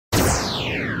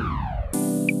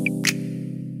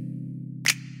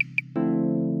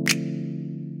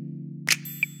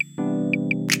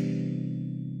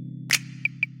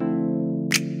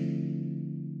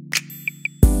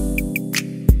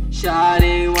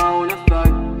Shawty wanna fuck.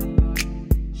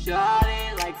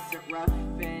 Shawty likes it rough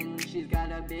and she's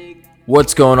got a big...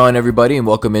 What's going on, everybody, and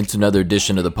welcome into another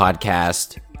edition of the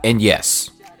podcast. And yes,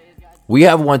 we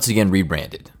have once again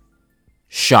rebranded.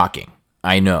 Shocking,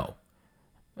 I know.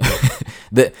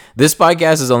 This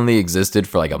podcast has only existed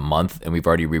for like a month, and we've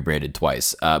already rebranded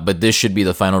twice. But this should be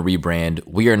the final rebrand.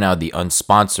 We are now the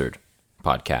Unsponsored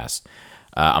Podcast.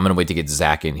 I'm gonna wait to get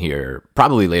Zach in here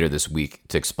probably later this week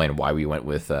to explain why we went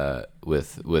with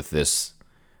this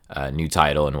new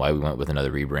title and why we went with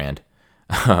another rebrand.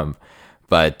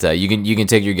 But you can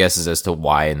take your guesses as to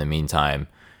why in the meantime,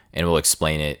 and we'll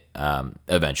explain it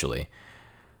eventually.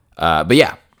 But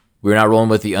yeah, we're not rolling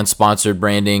with the unsponsored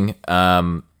branding.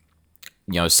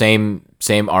 Same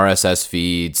RSS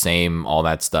feed, same all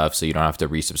that stuff, so you don't have to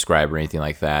resubscribe or anything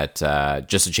like that.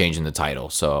 Just a change in the title.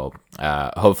 So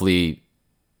hopefully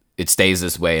it stays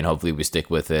this way, and hopefully we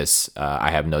stick with this. I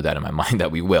have no doubt in my mind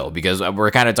that we will, because we're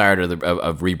kind of tired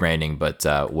of rebranding, but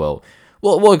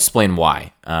we'll explain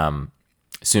why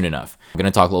soon enough. I'm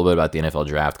going to talk a little bit about the NFL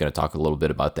draft. Going to talk a little bit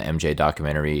about the MJ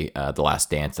documentary, The Last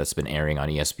Dance, that's been airing on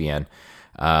ESPN.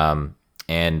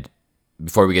 And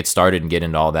before we get started and get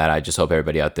into all that, I just hope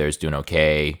everybody out there is doing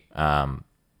okay. I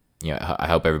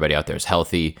hope everybody out there is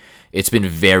healthy. It's been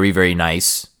very, very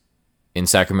nice in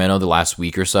Sacramento the last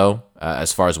week or so,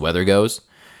 as far as weather goes.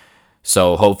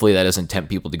 So hopefully that doesn't tempt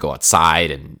people to go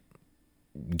outside and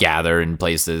gather in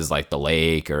places like the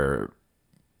lake, or,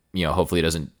 hopefully it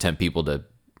doesn't tempt people to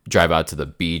drive out to the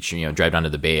beach, drive down to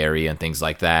the Bay Area and things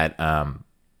like that.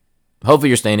 Hopefully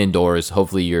you're staying indoors.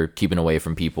 Hopefully you're keeping away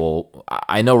from people.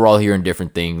 I know we're all hearing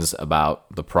different things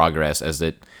about the progress as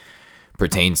it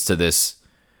pertains to this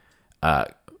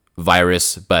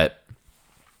virus, but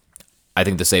I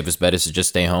think the safest bet is to just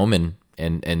stay home and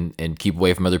keep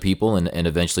away from other people, and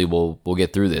eventually we'll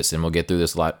get through this, and we'll get through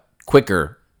this a lot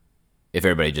quicker if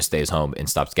everybody just stays home and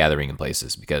stops gathering in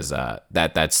places, because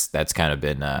that's kind of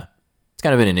been it's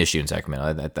kind of been an issue in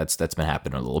Sacramento. That's been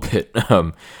happening a little bit.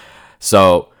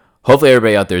 So hopefully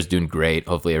everybody out there is doing great.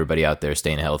 Hopefully everybody out there is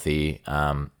staying healthy.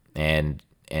 And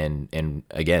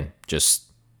again, just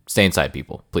stay inside,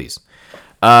 people, please.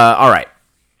 All right,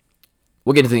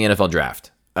 we'll get into the NFL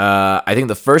draft. I think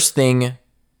the first thing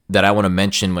that I want to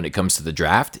mention when it comes to the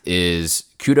draft is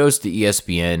kudos to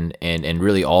ESPN and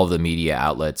really all of the media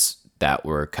outlets that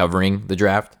were covering the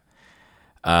draft.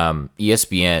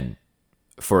 ESPN,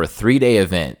 for a 3-day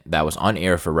event that was on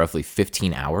air for roughly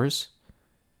 15 hours,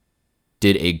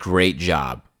 did a great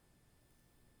job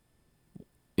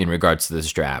in regards to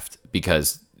this draft,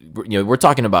 because we're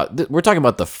talking about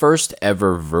the first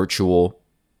ever virtual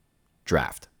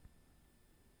draft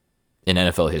in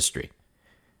NFL history.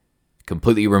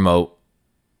 Completely remote.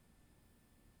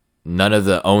 None of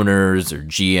the owners or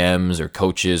GMs or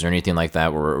coaches or anything like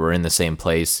that were in the same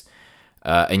place.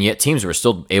 And yet teams were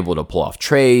still able to pull off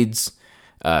trades.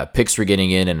 Picks were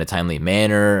getting in a timely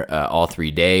manner all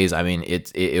 3 days. I mean,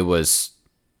 it was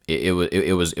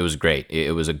great.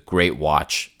 It was a great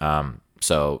watch.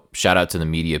 So shout out to the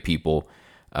media people,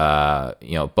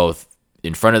 both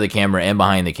in front of the camera and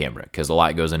behind the camera, because a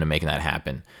lot goes into making that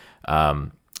happen.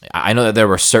 I know that there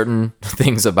were certain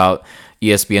things about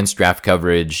ESPN's draft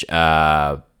coverage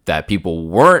that people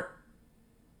weren't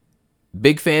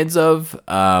big fans of.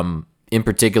 In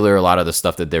particular, a lot of the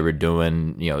stuff that they were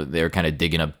doing, they were kind of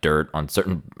digging up dirt on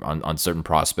certain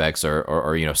prospects,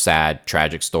 or sad,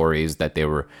 tragic stories that they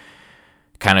were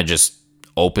kind of just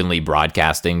openly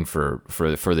broadcasting for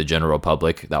the general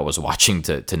public that was watching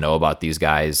to know about these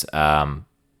guys.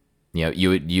 You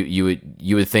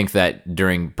would think that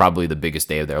during probably the biggest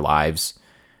day of their lives,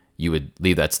 you would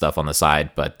leave that stuff on the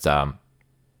side, but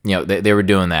they were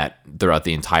doing that throughout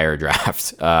the entire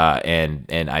draft, and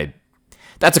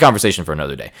that's a conversation for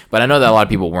another day. But I know that a lot of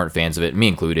people weren't fans of it, me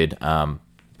included.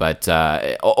 But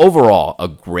overall, a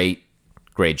great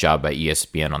job by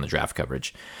ESPN on the draft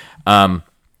coverage.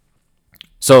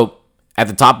 So at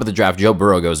the top of the draft, Joe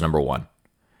Burrow goes number 1.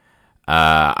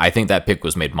 I think that pick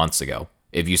was made months ago.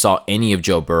 If you saw any of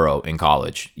Joe Burrow in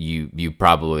college, you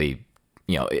probably,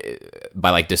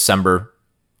 by like December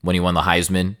when he won the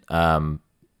Heisman,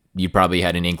 you probably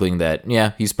had an inkling that,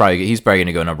 he's probably going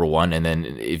to go number 1. And then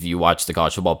if you watch the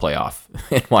college football playoff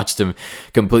and watched him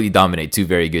completely dominate 2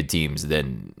 very good teams,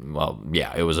 then,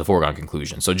 it was a foregone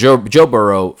conclusion. So Joe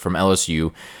Burrow from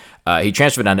LSU, he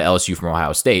transferred down to LSU from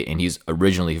Ohio State, and he's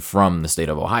originally from the state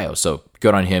of Ohio. So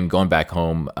good on him going back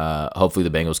home. Hopefully the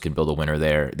Bengals can build a winner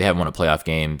there. They haven't won a playoff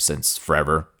game since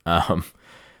forever.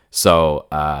 So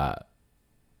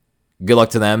good luck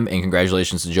to them, and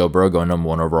congratulations to Joe Burrow going number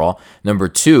 1 overall. Number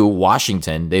 2,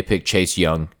 Washington, they picked Chase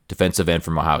Young, defensive end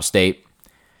from Ohio State.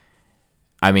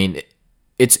 I mean,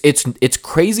 it's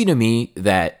crazy to me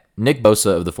that Nick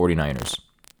Bosa of the 49ers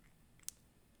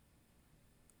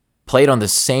played on the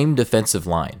same defensive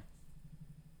line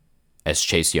as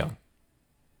Chase Young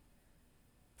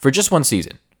for just one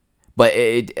season. But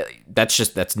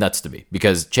that's nuts to me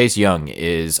because Chase Young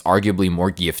is arguably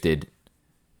more gifted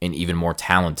and even more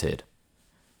talented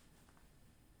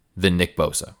than Nick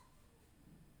Bosa.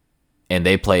 And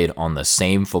they played on the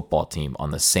same football team,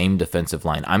 on the same defensive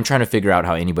line. I'm trying to figure out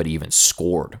how anybody even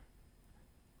scored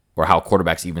or how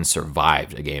quarterbacks even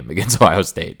survived a game against Ohio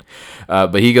State.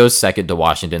 But he goes second to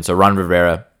Washington. So Ron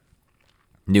Rivera,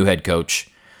 new head coach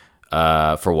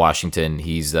for Washington.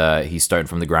 He's starting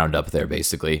from the ground up there,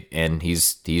 basically. And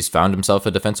he's found himself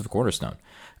a defensive cornerstone.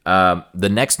 The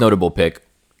next notable pick,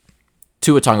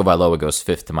 Tua Tagovailoa goes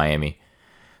fifth to Miami.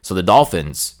 So the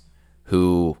Dolphins,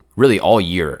 who really all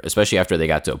year, especially after they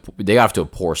got off to a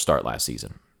poor start last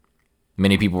season,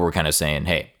 many people were kind of saying,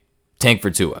 hey, tank for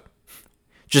Tua.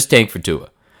 Just tank for Tua.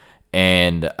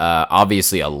 And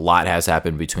obviously a lot has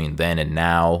happened between then and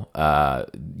now.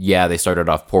 Yeah, they started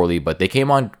off poorly, but they came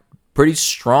on pretty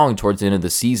strong towards the end of the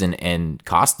season and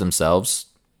cost themselves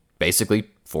basically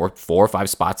four or five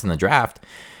spots in the draft.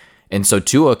 And so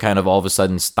Tua kind of all of a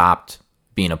sudden stopped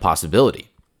being a possibility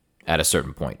at a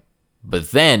certain point.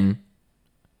 But then,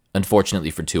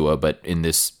 unfortunately for Tua, but in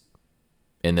this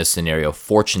scenario,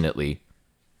 fortunately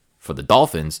for the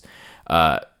Dolphins,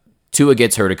 Tua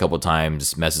gets hurt a couple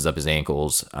times, messes up his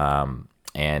ankles,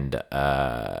 and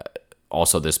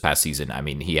also this past season, I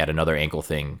mean, he had another ankle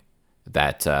thing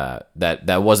that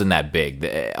wasn't that big.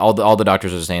 All the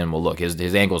doctors are saying, well, look,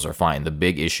 his ankles are fine. The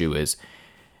big issue is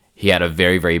he had a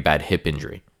very, very bad hip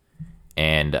injury,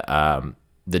 and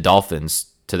the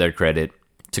Dolphins, to their credit,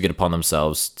 took it upon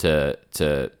themselves to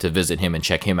visit him and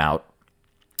check him out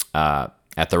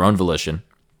at their own volition,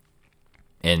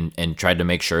 and tried to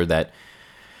make sure that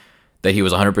he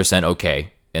was 100%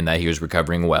 okay and that he was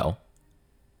recovering well.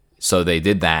 So they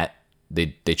did that.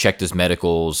 They checked his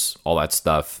medicals, all that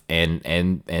stuff, and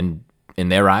in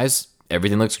their eyes,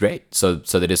 everything looks great. So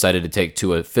they decided to take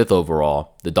Tua fifth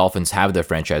overall. The Dolphins have their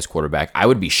franchise quarterback. I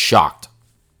would be shocked,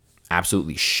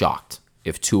 absolutely shocked,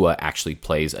 if Tua actually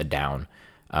plays a down.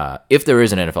 If there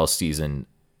is an NFL season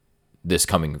this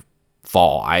coming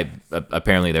fall,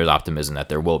 apparently there's optimism that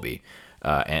there will be,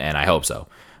 and I hope so.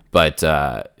 But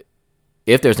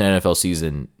if there's an NFL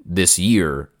season this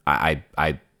year, I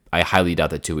highly doubt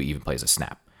that Tua even plays a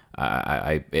snap.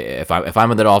 If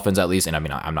I'm in the Dolphins at least, and I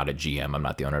mean I'm not a GM, I'm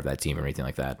not the owner of that team or anything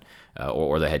like that,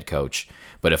 or the head coach.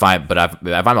 But if I'm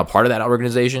a part of that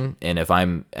organization, and if I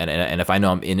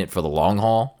know I'm in it for the long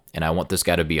haul, and I want this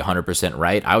guy to be 100%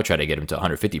 right, I would try to get him to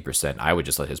 150%. I would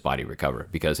just let his body recover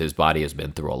because his body has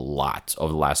been through a lot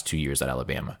over the last 2 years at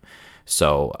Alabama.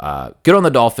 So good on the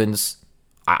Dolphins.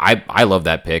 I love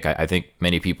that pick. I think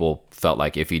many people felt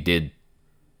like if he did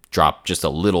drop just a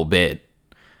little bit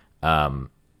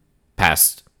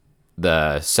past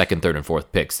the second, third, and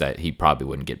fourth picks, that he probably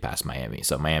wouldn't get past Miami.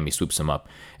 So Miami swoops him up,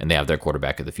 and they have their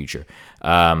quarterback of the future.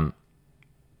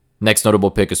 Next notable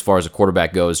pick as far as a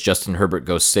quarterback goes, Justin Herbert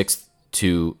goes sixth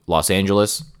to Los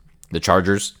Angeles, the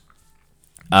Chargers.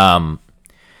 I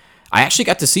actually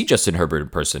got to see Justin Herbert in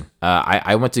person.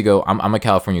 I went to go. I'm a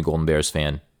California Golden Bears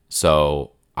fan,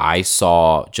 so I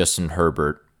saw Justin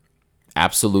Herbert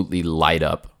absolutely light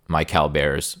up my Cal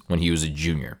Bears when he was a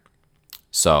junior.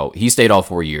 So he stayed all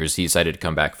 4 years. He decided to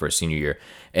come back for a senior year,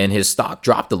 and his stock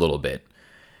dropped a little bit.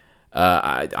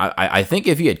 I think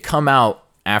if he had come out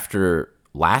after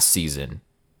last season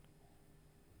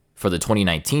for the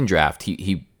 2019 draft,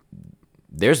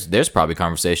 there's probably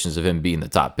conversations of him being the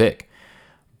top pick.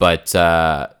 But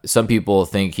some people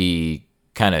think he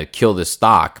kind of killed his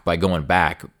stock by going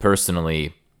back.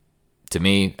 Personally, to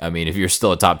me, I mean, if you're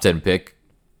still a top 10 pick,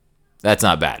 that's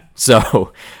not bad.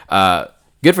 So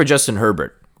good for Justin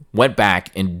Herbert. Went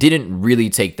back and didn't really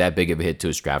take that big of a hit to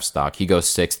his draft stock. He goes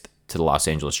sixth to the Los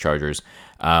Angeles Chargers.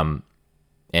 And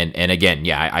again,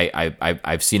 yeah,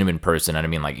 I've seen him in person, and I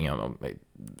mean, like, you know,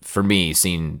 for me,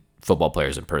 seeing football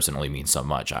players in person only means so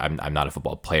much. I'm not a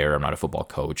football player, I'm not a football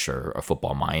coach or a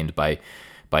football mind by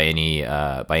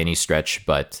any stretch.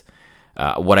 But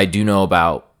what I do know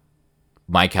about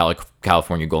my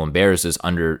California Golden Bears is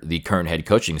under the current head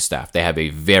coaching staff, they have a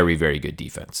very, very good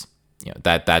defense. You know,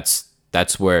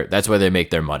 that's where they make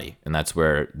their money, and that's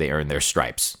where they earn their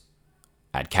stripes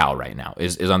at Cal right now,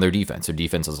 is on their defense. Their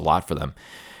defense is a lot for them.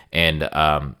 And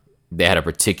they had a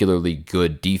particularly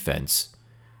good defense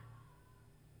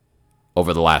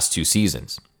over the last two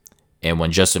seasons. And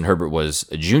when Justin Herbert was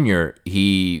a junior,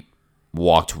 he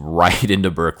walked right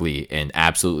into Berkeley and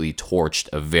absolutely torched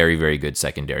a very, very good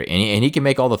secondary. And he can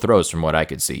make all the throws from what I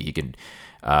could see. He can,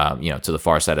 to the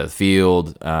far side of the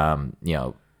field,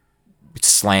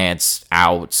 slants,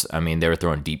 outs. I mean, they were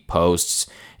throwing deep posts,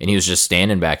 and he was just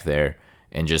standing back there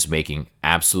and just making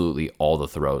absolutely all the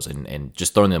throws and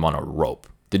just throwing them on a rope.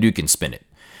 The dude can spin it.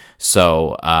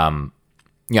 So,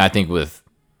 I think with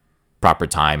proper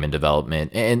time and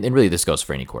development, and really this goes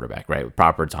for any quarterback, right? With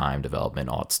proper time, development,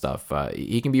 all that stuff,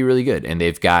 he can be really good. And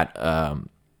they've got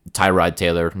Tyrod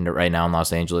Taylor right now in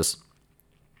Los Angeles.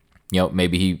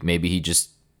 Maybe he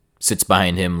just sits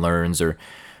behind him, learns,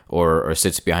 or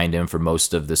sits behind him for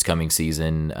most of this coming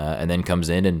season, and then comes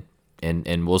in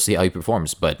and we'll see how he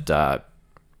performs. But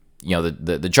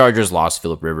the Chargers lost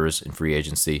Phillip Rivers in free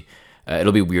agency.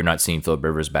 It'll be weird not seeing Phillip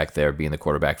Rivers back there being the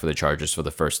quarterback for the Chargers for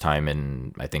the first time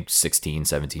in, I think, 16,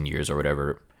 17 years or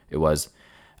whatever it was.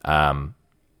 But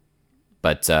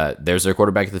there's their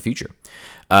quarterback of the future.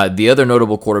 The other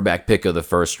notable quarterback pick of the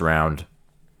first round,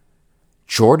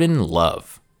 Jordan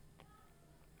Love,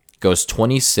 goes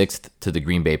 26th to the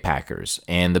Green Bay Packers.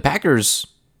 And the Packers,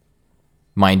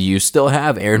 mind you, still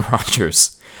have Aaron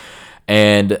Rodgers.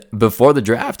 And before the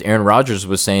draft, Aaron Rodgers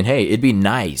was saying, hey, it'd be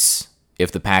nice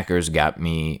if the Packers got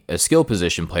me a skill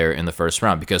position player in the first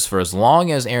round, because for as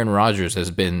long as Aaron Rodgers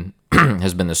has been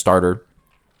the starter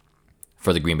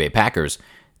for the Green Bay Packers,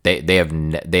 they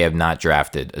have not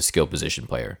drafted a skill position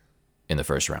player in the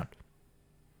first round.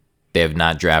 They have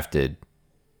not drafted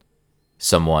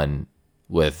someone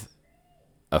with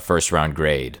a first round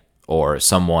grade or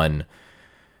someone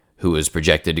who is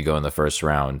projected to go in the first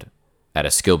round at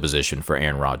a skill position for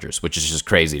Aaron Rodgers, which is just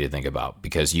crazy to think about,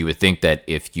 because you would think that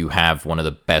if you have one of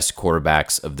the best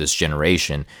quarterbacks of this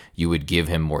generation, you would give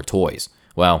him more toys.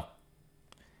 Well,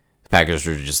 the Packers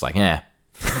were just like, yeah,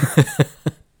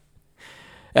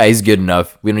 he's good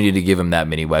enough. We don't need to give him that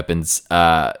many weapons. They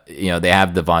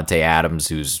have Devontae Adams,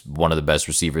 who's one of the best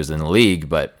receivers in the league,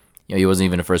 but he wasn't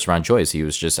even a first-round choice. He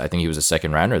was just, I think he was a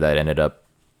second-rounder that ended up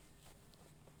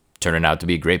turning out to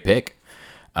be a great pick.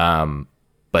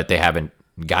 But they haven't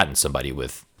gotten somebody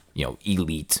with,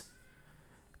 elite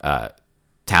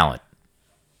talent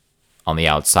on the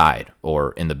outside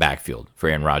or in the backfield for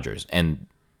Aaron Rodgers. And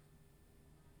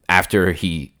after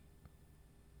he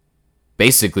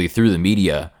basically through the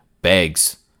media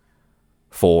begs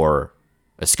for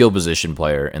a skill position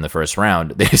player in the first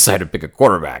round, they decided to pick a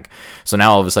quarterback. So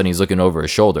now all of a sudden he's looking over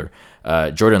his shoulder.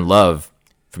 Jordan Love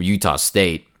from Utah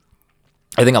State,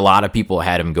 I think a lot of people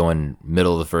had him going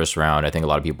middle of the first round. I think a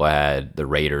lot of people had the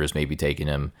Raiders maybe taking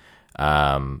him.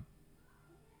 A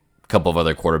couple of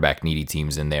other quarterback needy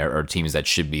teams in there, or teams that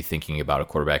should be thinking about a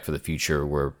quarterback for the future,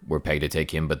 were pegged to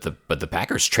take him. But the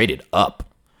Packers traded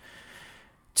up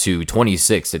to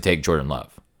 26 to take Jordan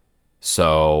Love.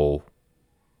 So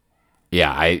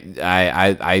yeah,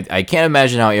 I can't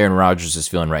imagine how Aaron Rodgers is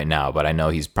feeling right now, but I know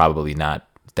he's probably not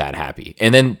that happy.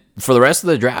 And then for the rest of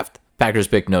the draft, Packers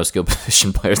pick no skill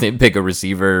position players. They pick a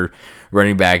receiver,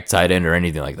 running back, tight end, or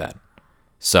anything like that.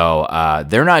 So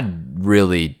they're not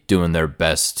really doing their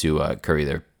best to curry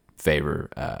their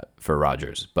favor for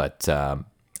Rodgers. But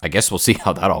I guess we'll see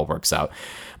how that all works out.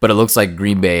 But it looks like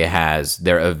Green Bay has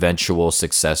their eventual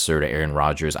successor to Aaron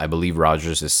Rodgers. I believe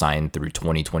Rodgers is signed through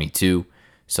 2022,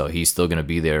 so he's still going to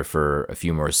be there for a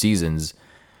few more seasons.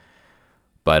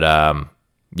 But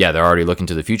they're already looking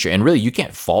to the future. And really, you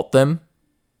can't fault them.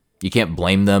 You can't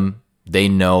blame them. They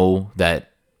know that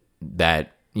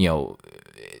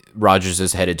Rodgers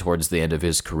is headed towards the end of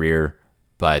his career.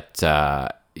 But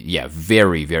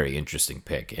very, very interesting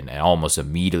pick. And almost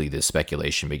immediately this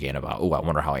speculation began about, I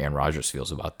wonder how Aaron Rodgers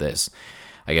feels about this.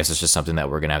 I guess it's just something that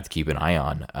we're going to have to keep an eye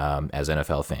on as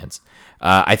NFL fans.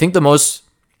 I think the most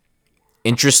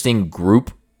interesting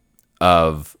group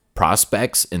of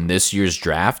prospects in this year's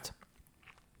draft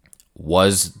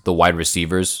was the wide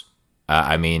receivers.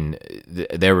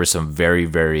 There were some very,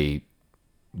 very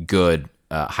good,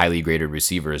 highly graded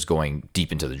receivers going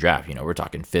deep into the draft. We're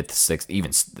talking 5th, 6th,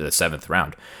 even the 7th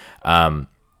round.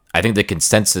 I think the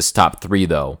consensus top 3,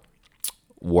 though,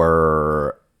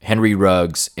 were Henry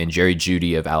Ruggs and Jerry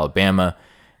Jeudy of Alabama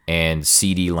and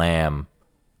CeeDee Lamb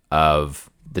of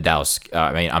the Dallas.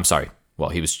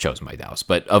 He was chosen by Dallas,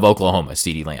 but of Oklahoma,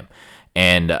 CeeDee Lamb.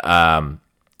 And I'm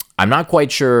not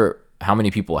quite sure how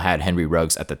many people had Henry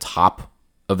Ruggs at the top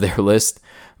of their list,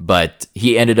 but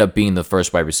he ended up being the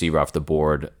first wide receiver off the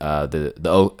board. I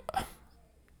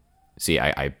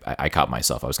caught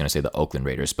myself. I was going to say the Oakland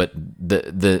Raiders, but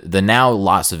the now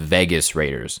Las Vegas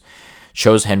Raiders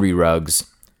chose Henry Ruggs,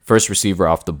 first receiver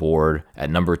off the board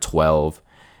at number 12,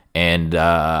 And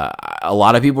a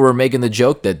lot of people were making the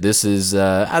joke that this is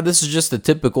just a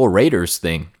typical Raiders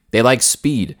thing. They like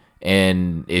speed.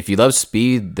 And if you love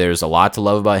speed, there's a lot to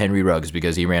love about Henry Ruggs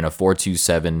because he ran a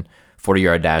 4.27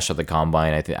 40-yard dash at the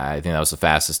combine. I think that was the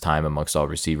fastest time amongst all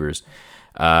receivers.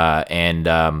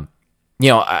 Me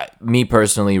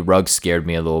personally, Ruggs scared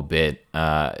me a little bit.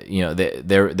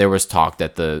 There was talk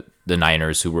that the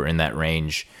Niners, who were in that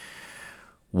range,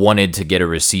 wanted to get a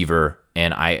receiver,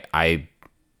 and I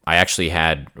actually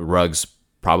had Ruggs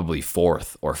probably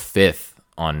 4th or 5th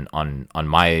on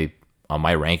my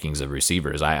rankings of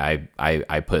receivers.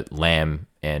 I put Lamb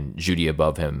and Jeudy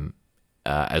above him,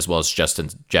 as well as Justin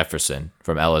Jefferson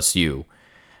from LSU.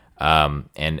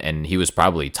 And he was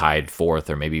probably tied 4th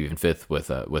or maybe even 5th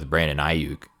with Brandon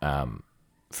Ayuk,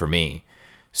 for me.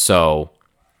 So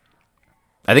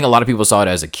I think a lot of people saw it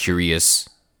as a curious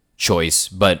choice,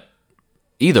 but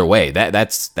either way,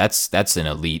 that's an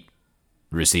elite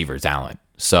receiver talent.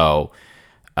 So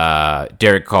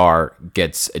Derek Carr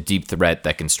gets a deep threat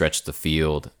that can stretch the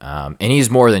field, and he's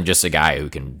more than just a guy who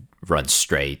can run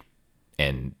straight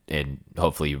and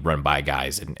hopefully run by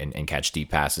guys and catch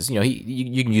deep passes.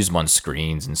 You can use him on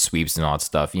screens and sweeps and all that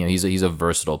stuff. He's a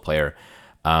versatile player.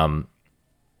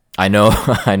 I know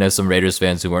some Raiders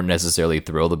fans who weren't necessarily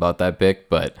thrilled about that pick,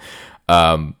 but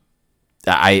I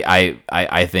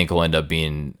think he'll end up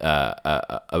being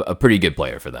a pretty good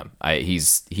player for them.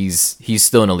 He's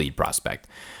still an elite prospect.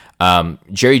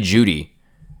 Jerry Jeudy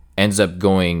ends up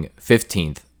going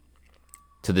 15th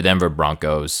to the Denver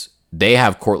Broncos. They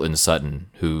have Cortland Sutton,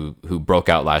 who broke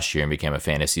out last year and became a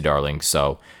fantasy darling.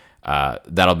 So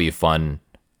that'll be a fun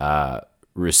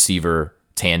receiver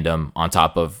tandem on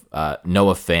top of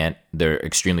Noah Fant, their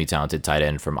extremely talented tight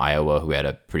end from Iowa, who had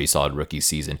a pretty solid rookie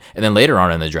season. And then later on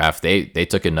in the draft, they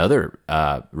took another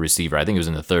receiver. I think it was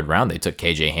in the 3rd round. They took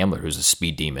KJ Hamler, who's a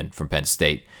speed demon from Penn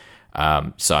State.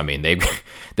 So I mean, they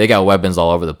got weapons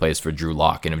all over the place for Drew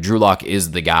Lock. And if Drew Lock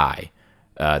is the guy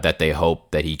that they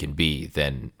hope that he can be,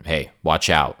 then hey, watch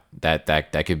out.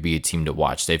 That could be a team to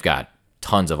watch. They've got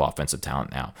tons of offensive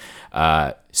talent now.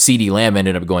 CeeDee Lamb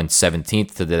ended up going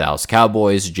 17th to the Dallas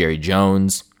Cowboys. Jerry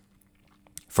Jones,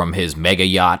 from his mega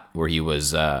yacht where he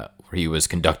was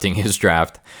conducting his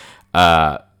draft,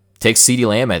 takes CeeDee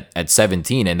Lamb at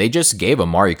 17, and they just gave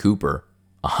Amari Cooper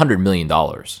 $100 million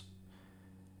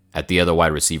at the other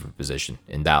wide receiver position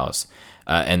in Dallas.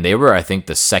 And they were, I think,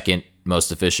 the second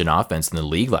most efficient offense in the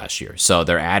league last year. So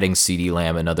they're adding CeeDee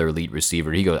Lamb, another elite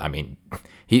receiver.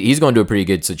 He's going to a pretty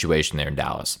good situation there in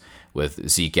Dallas with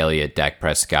Zeke Elliott, Dak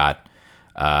Prescott,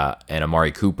 and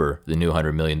Amari Cooper, the new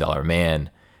 $100 million man.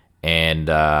 And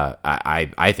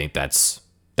I think that's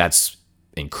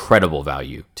incredible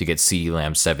value to get CeeDee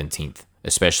Lamb 17th,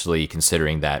 especially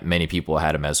considering that many people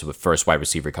had him as the first wide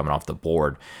receiver coming off the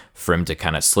board. For him to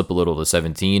kind of slip a little to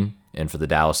 17 and for the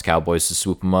Dallas Cowboys to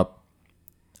swoop him up,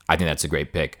 I think that's a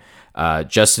great pick.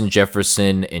 Justin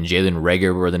Jefferson and Jalen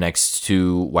Reagor were the next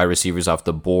 2 wide receivers off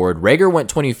the board. Reagor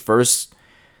went 21st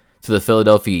to the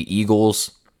Philadelphia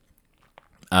Eagles.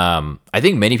 I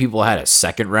think many people had a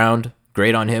 2nd round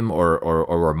grade on him or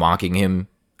were mocking him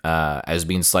as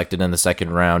being selected in the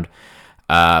 2nd round.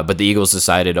 But the Eagles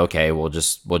decided, okay, we'll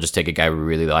just take a guy we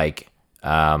really like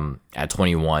at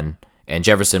 21. And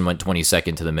Jefferson went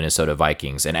 22nd to the Minnesota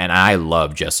Vikings. And I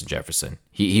love Justin Jefferson.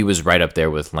 He was right up there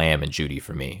with Lamb and Jeudy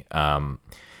for me.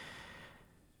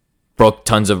 Broke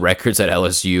tons of records at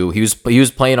LSU. He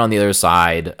was playing on the other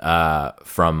side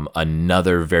from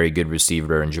another very good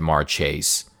receiver in Jamar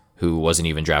Chase, who wasn't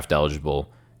even draft eligible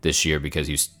this year because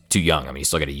he was too young. I mean, he's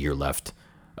still got a year left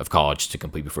of college to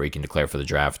complete before he can declare for the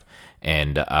draft.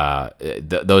 And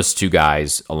those 2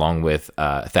 guys, along with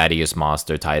Thaddeus Moss,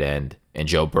 their tight end, and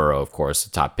Joe Burrow, of course,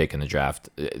 the top pick in the draft.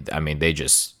 I mean, they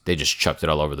just chucked it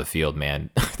all over the field, man.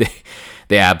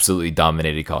 they absolutely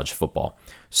dominated college football.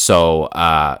 So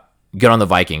good on the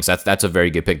Vikings. That's a very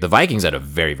good pick. The Vikings had a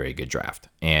very, very good draft,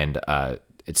 and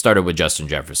it started with Justin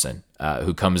Jefferson,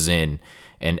 who comes in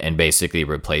and basically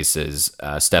replaces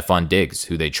Stephon Diggs,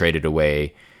 who they traded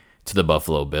away to the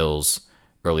Buffalo Bills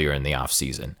earlier in the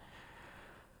offseason.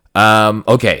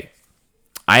 Okay,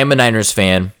 I am a Niners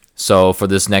fan. So for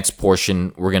this next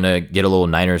portion, we're going to get a little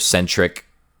Niners-centric.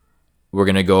 We're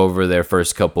going to go over their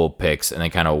first couple of picks and then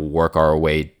kind of work our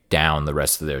way down the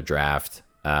rest of their draft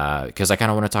because I kind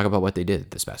of want to talk about what they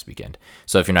did this past weekend.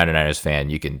 So if you're not a Niners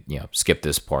fan, you can skip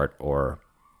this part or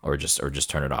just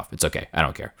turn it off. It's okay. I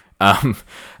don't care.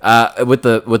 With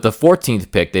the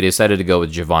 14th pick, they decided to go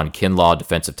with Javon Kinlaw,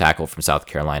 defensive tackle from South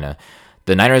Carolina.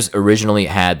 The Niners originally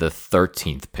had the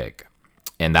 13th pick.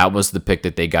 And that was the pick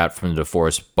that they got from the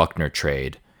DeForest Buckner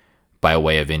trade by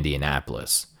way of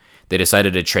Indianapolis. they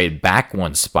decided to trade back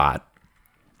one spot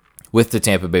with the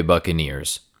Tampa Bay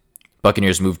Buccaneers.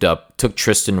 Buccaneers moved up, took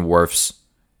Tristan Wirfs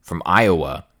from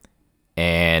Iowa,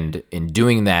 and in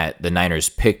doing that, the Niners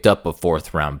picked up a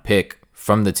 4th-round pick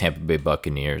from the Tampa Bay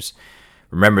Buccaneers.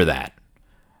 Remember that,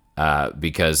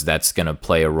 because that's going to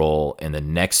play a role in the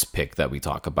next pick that we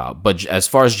talk about. But as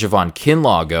far as Javon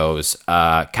Kinlaw goes,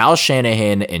 Kyle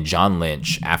Shanahan and John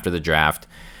Lynch, after the draft,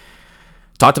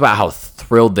 talked about how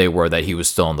thrilled they were that he was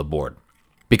still on the board.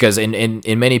 Because in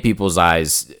many people's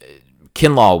eyes,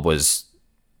 Kinlaw was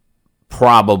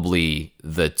probably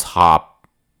the top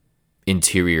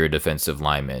interior defensive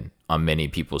lineman on many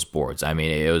people's boards. I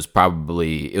mean, it was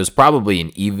probably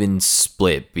an even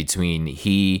split between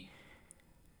he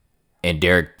and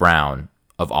Derek Brown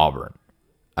of Auburn.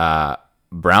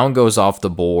 Brown goes off the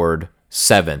board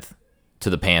 7th to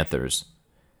the Panthers,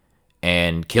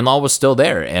 and Kinlaw was still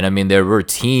there. And I mean, there were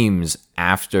teams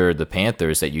after the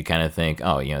Panthers that you kind of think,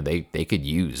 oh, they could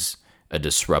use a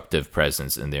disruptive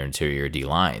presence in their interior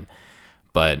D-line.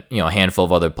 But, a handful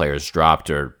of other players dropped,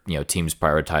 or, teams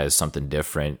prioritized something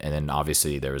different. And then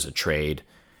obviously there was a trade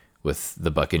with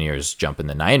the Buccaneers jumping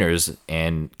the Niners,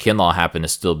 and Kinlaw happened to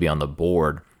still be on the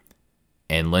board.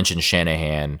 And Lynch and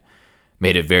Shanahan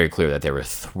made it very clear that they were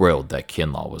thrilled that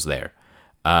Kinlaw was there.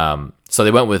 So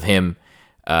they went with him.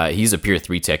 He's a pure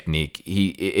 3 technique.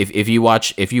 If you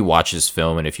watch his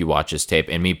film and if you watch his tape,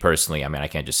 and me personally, I mean, I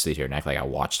can't just sit here and act like I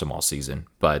watched him all season,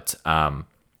 but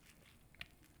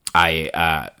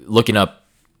I looking up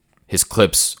his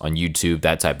clips on YouTube,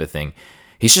 that type of thing,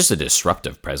 he's just a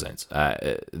disruptive presence.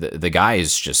 The guy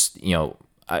is just,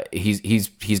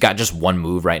 he's got just one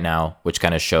move right now, which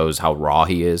kind of shows how raw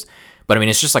he is. But I mean,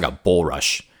 it's just like a bull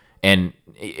rush. And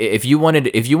if you wanted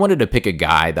to pick a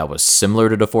guy that was similar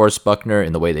to DeForest Buckner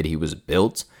in the way that he was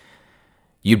built,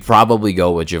 you'd probably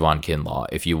go with Javon Kinlaw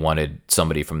if you wanted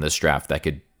somebody from this draft that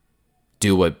could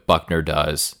do what Buckner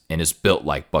does and is built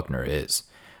like Buckner is.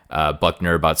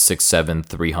 Buckner about 6'7",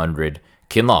 300.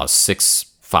 Kinlaw is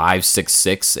 6'5",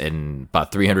 6'6", and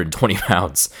about 320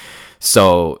 pounds.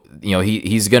 So,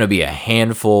 he's going to be a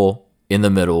handful in the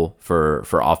middle for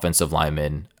offensive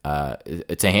linemen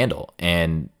to handle.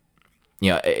 And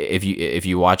if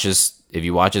you watch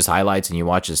his highlights and you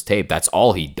watch his tape, that's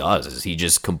all he does is he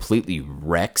just completely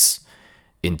wrecks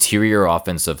interior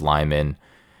offensive linemen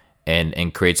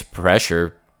and creates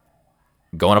pressure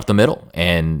going up the middle.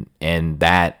 And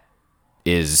that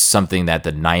is something that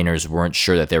the Niners weren't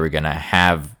sure that they were going to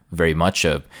have very much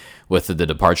of with the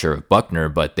departure of Buckner,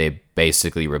 but they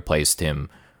basically replaced him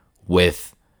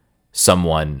with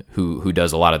someone who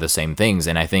does a lot of the same things.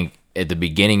 And I think at the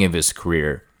beginning of his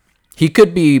career, he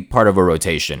could be part of a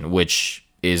rotation, which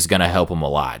is going to help him a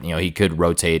lot. He could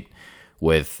rotate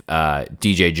with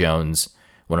DJ Jones,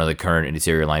 one of the current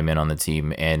interior linemen on the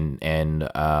team, and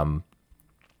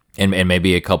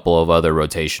maybe a couple of other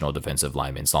rotational defensive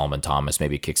linemen. Solomon Thomas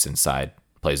maybe kicks inside,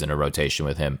 plays in a rotation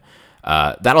with him.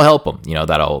 That'll help him.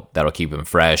 That'll keep him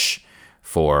fresh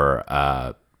for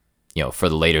for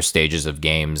the later stages of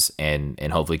games, and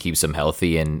hopefully keeps him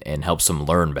healthy and helps him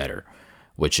learn better,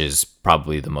 which is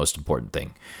probably the most important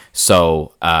thing.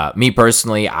 So me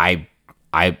personally, I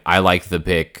like the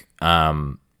pick.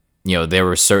 There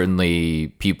were certainly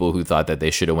people who thought that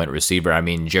they should have went receiver. I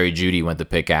mean, Jerry Jeudy went the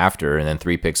pick after, and then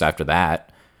 3 picks after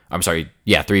that.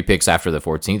 3 picks after the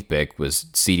 14th pick was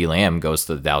CeeDee Lamb goes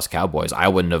to the Dallas Cowboys. I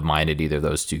wouldn't have minded either of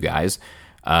those two guys.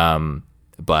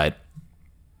 But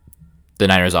the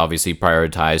Niners obviously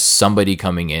prioritized somebody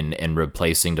coming in and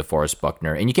replacing DeForest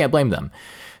Buckner, and you can't blame them.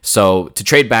 So to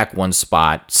trade back one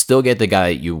spot, still get the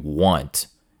guy that you want,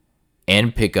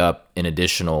 and pick up an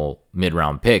additional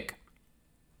mid-round pick,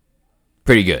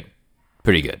 pretty good.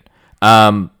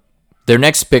 Their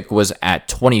next pick was at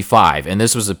 25, and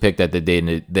this was a pick that they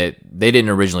didn't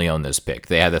originally own this pick.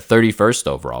 They had the 31st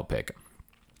overall pick.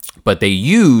 But they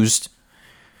used,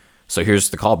 so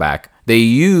here's the callback, they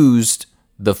used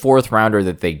the 4th rounder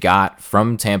that they got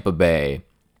from Tampa Bay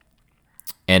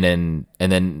and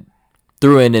then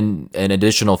threw in an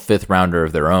additional 5th rounder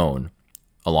of their own,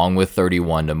 along with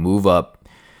 31, to move up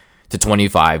to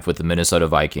 25 with the Minnesota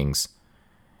Vikings.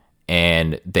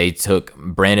 And they took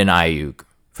Brandon Ayuk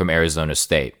from Arizona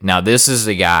State. Now, this is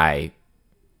a guy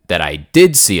that I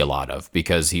did see a lot of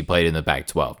because he played in the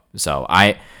Pac-12. So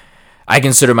I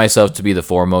consider myself to be the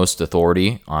foremost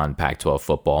authority on Pac-12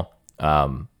 football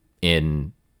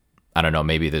in, I don't know,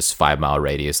 maybe this 5-mile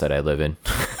radius that I live in.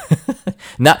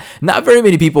 Not very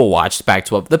many people watch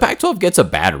Pac-12. The Pac-12 gets a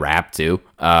bad rap too.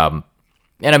 And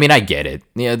I mean, I get it.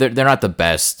 They're not the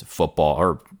best football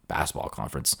or basketball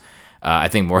conference. I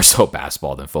think more so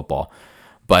basketball than football.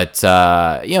 But it's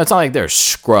not like they're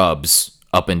scrubs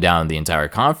up and down the entire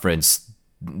conference.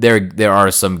 There are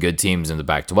some good teams in the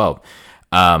Pac-12.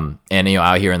 And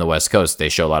out here in the West Coast, they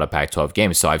show a lot of Pac-12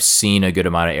 games. So I've seen a good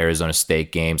amount of Arizona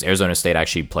State games. Arizona State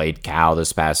actually played Cal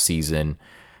this past season.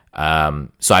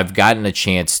 So I've gotten a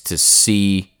chance to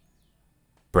see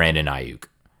Brandon Ayuk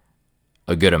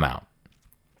a good amount.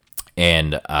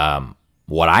 And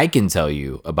what I can tell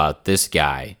you about this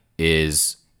guy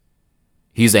is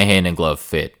he's a hand and glove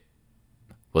fit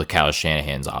with Kyle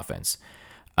Shanahan's offense.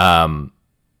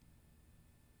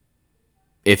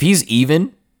 If he's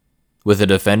even with a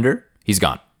defender, he's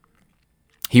gone.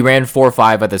 He ran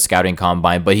 4.5 at the scouting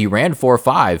combine, but he ran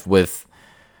 4.5 with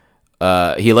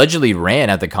he allegedly ran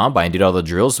at the combine, did all the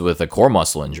drills with a core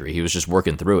muscle injury. He was just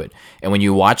working through it. And when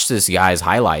you watch this guy's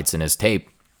highlights and his tape,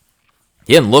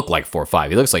 he didn't look like 4.5.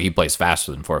 He looks like he plays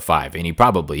faster than 4.5, and he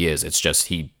probably is. It's just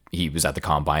he was at the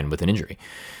combine with an injury.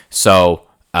 So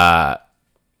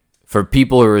for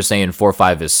people who are saying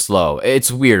 4.5 is slow,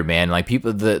 it's weird, man. Like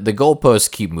people, the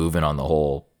goalposts keep moving on the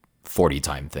whole 40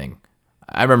 time thing.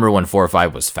 I remember when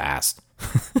 4.5 was fast.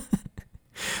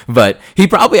 But he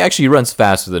probably actually runs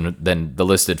faster than the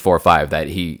listed 4.5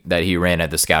 that he ran at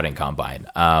the scouting combine.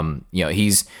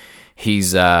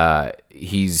 He's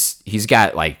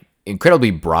got like incredibly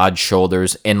broad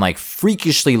shoulders and like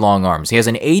freakishly long arms. He has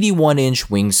an 81-inch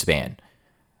wingspan.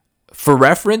 For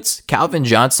reference, Calvin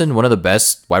Johnson, one of the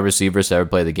best wide receivers to ever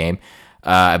play the game,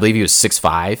 I believe he was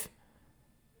 6'5".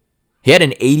 He had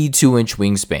an 82-inch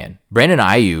wingspan. Brandon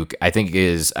Ayuk, I think,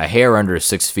 is a hair under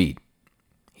 6 feet.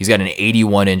 He's got an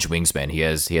 81-inch wingspan. He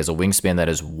has a wingspan that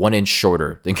is 1 inch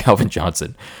shorter than Calvin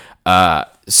Johnson.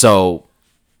 So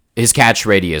his catch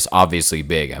radius obviously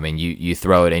big. I mean, you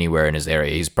throw it anywhere in his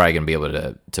area, he's probably going to be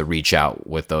able to reach out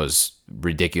with those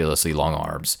ridiculously long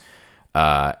arms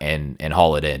and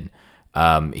haul it in.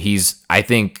 I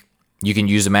think you can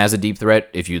use him as a deep threat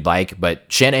if you'd like, but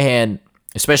Shanahan,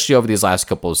 especially over these last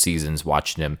couple of seasons,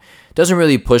 watching him, doesn't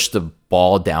really push the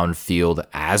ball downfield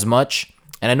as much.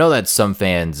 And I know that some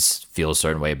fans feel a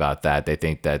certain way about that. They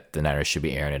think that the Niners should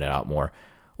be airing it out more.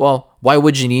 Well, why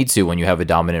would you need to when you have a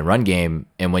dominant run game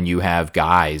and when you have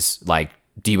guys like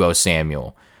Deebo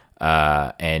Samuel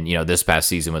and this past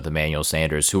season with Emmanuel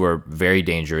Sanders, who are very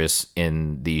dangerous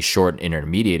in the short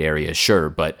intermediate area,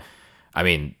 sure. But, I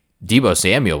mean, Deebo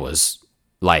Samuel was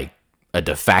like a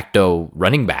de facto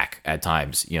running back at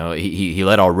times. He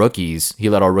led all rookies.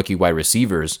 He led all rookie wide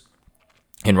receivers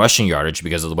in rushing yardage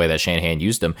because of the way that Shanahan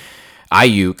used him.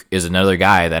 Ayuk is another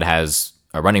guy that has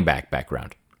a running back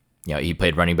background. He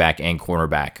played running back and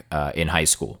cornerback in high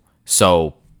school.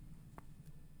 So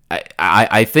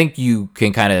I think you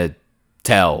can kind of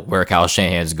tell where Kyle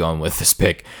Shanahan's going with this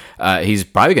pick. He's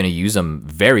probably going to use him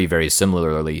very, very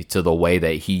similarly to the way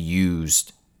that he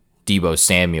used Deebo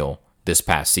Samuel this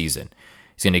past season.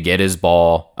 He's going to get he's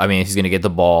going to get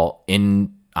the ball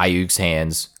in Ayuk's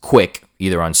hands quick,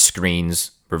 either on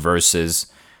screens, reverses,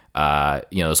 those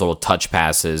little touch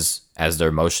passes as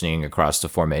they're motioning across the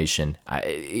formation.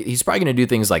 He's probably going to do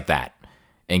things like that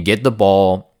and get the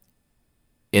ball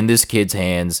in this kid's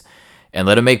hands and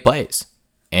let him make plays.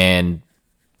 And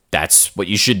that's what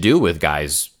you should do with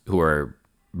guys who are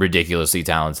ridiculously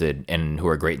talented and who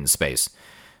are great in space.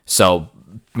 So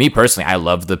me personally, I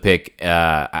love the pick.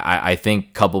 I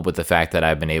think coupled with the fact that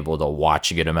I've been able to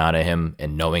watch a good amount of him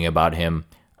and knowing about him,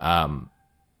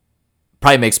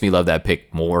 probably makes me love that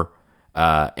pick more.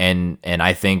 And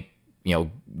I think,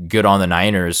 good on the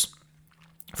Niners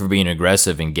for being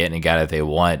aggressive and getting a guy that they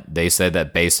want. They said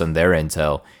that based on their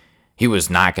intel, he was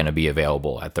not going to be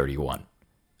available at 31.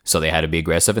 So they had to be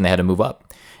aggressive and they had to move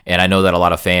up. And I know that a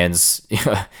lot of fans,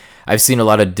 I've seen a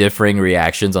lot of differing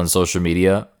reactions on social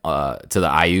media to the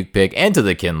Ayuk pick and to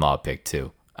the Kinlaw pick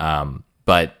too.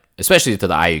 But especially to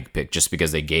the Ayuk pick, just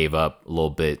because they gave up a little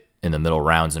bit in the middle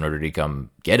rounds in order to come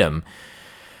get him.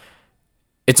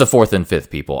 It's a 4th and 5th,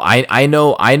 people. I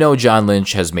know John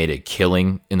Lynch has made a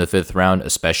killing in the 5th round,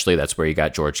 especially that's where he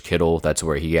got George Kittle. That's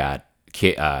where he got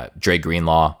Dre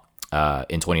Greenlaw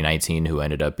in 2019, who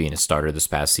ended up being a starter this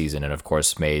past season, and of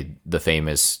course made the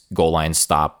famous goal line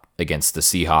stop against the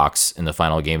Seahawks in the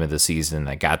final game of the season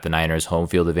that got the Niners home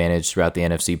field advantage throughout the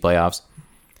NFC playoffs.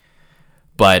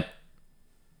 But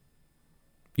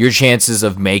your chances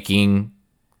of making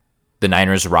the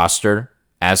Niners roster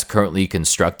as currently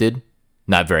constructed,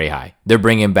 not very high. They're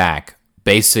bringing back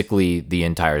basically the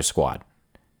entire squad.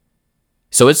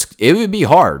 So it would be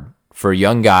hard for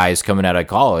young guys coming out of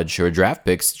college who are draft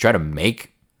picks to try to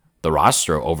make the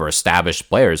roster over established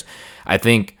players. I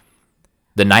think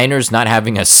the Niners not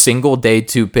having a single day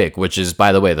 2 pick, which is,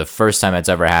 by the way, the first time that's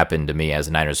ever happened to me as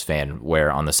a Niners fan,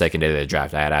 where on the second day of the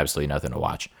draft, I had absolutely nothing to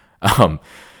watch. I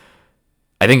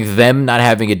think them not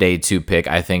having a day 2 pick,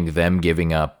 I think them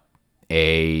giving up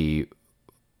a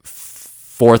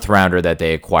 4th rounder that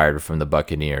they acquired from the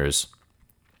Buccaneers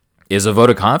is a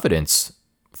vote of confidence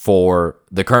for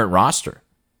the current roster.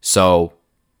 So,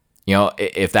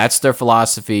 if that's their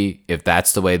philosophy, if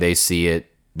that's the way they see it,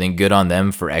 then good on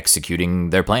them for executing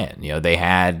their plan. They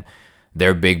had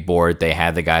their big board. They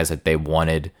had the guys that they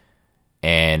wanted.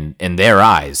 And in their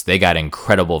eyes, they got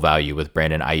incredible value with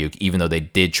Brandon Ayuk, even though they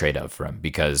did trade up for him.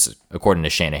 Because according to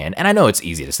Shanahan, and I know it's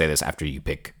easy to say this after you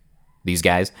pick these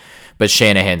guys, but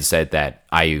Shanahan said that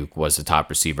Ayuk was the top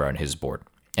receiver on his board.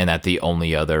 And that the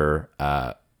only other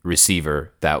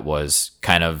receiver that was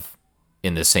kind of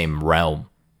in the same realm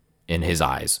in his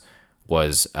eyes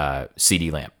was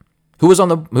CeeDee Lamb, who was on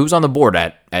the board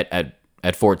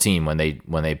at 14 when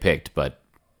they picked, but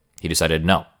he decided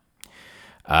no.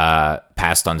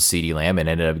 Passed on CeeDee Lamb and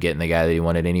ended up getting the guy that he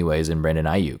wanted anyways in Brandon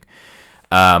Ayuk.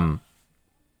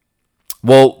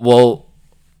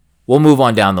 We'll move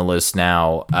on down the list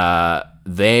now. So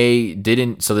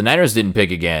the Niners didn't pick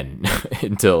again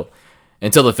until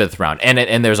the 5th round,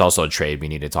 and there's also a trade we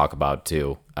need to talk about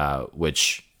too,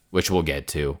 which we'll get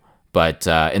to. But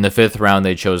in the 5th round,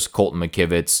 they chose Colton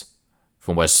McKivitz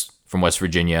from West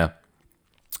Virginia,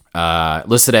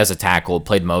 listed as a tackle,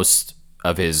 played most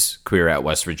of his career at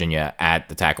West Virginia at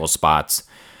the tackle spots,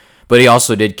 but he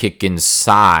also did kick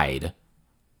inside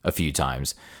a few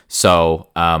times. So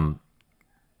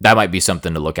that might be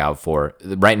something to look out for.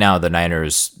 Right now, the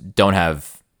Niners don't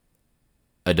have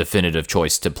a definitive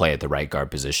choice to play at the right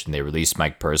guard position. They released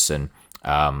Mike Person.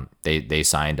 They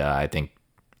signed, I think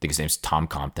his name's Tom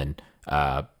Compton,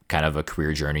 kind of a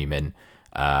career journeyman,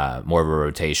 more of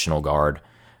a rotational guard.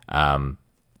 And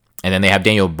then they have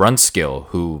Daniel Brunskill,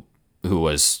 who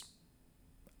was,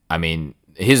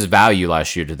 his value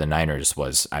last year to the Niners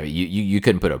was, you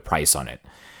couldn't put a price on it.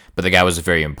 But the guy was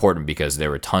very important because there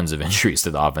were tons of injuries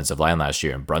to the offensive line last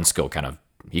year, and Brunskill kind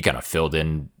of filled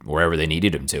in wherever they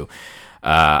needed him to.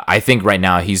 I think right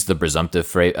now he's the presumptive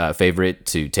favorite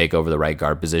to take over the right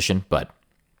guard position, but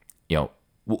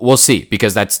we'll see,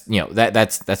 because that's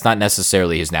not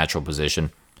necessarily his natural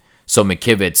position. So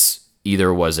McKivitz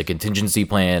either was a contingency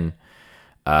plan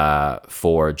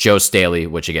for Joe Staley,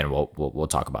 which again we'll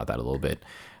talk about that a little bit,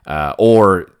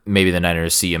 or maybe the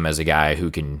Niners see him as a guy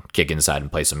who can kick inside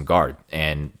and play some guard,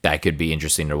 and that could be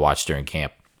interesting to watch during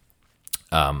camp,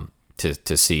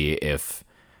 to see if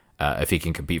he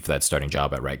can compete for that starting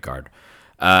job at right guard.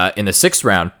 In the 6th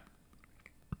round,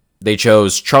 they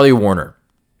chose Charlie Warner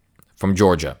from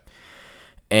Georgia,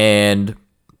 and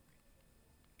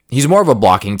he's more of a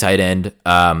blocking tight end.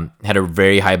 Had a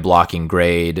very high blocking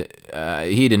grade.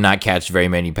 He did not catch very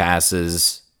many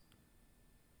passes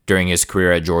during his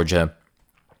career at Georgia,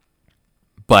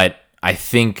 but I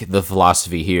think the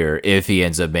philosophy here, if he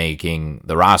ends up making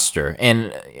the roster,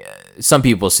 and some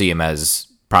people see him as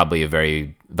probably a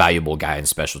very valuable guy in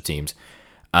special teams.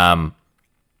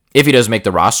 If he does make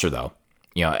the roster, though,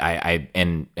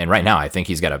 and right now I think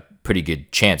he's got a pretty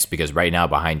good chance, because right now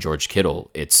behind George Kittle,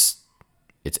 it's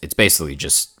basically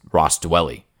just Ross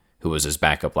Dwelley, who was his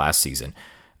backup last season,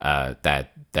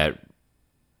 that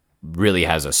really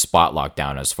has a spot locked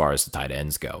down as far as the tight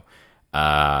ends go.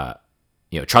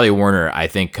 Charlie Warner, I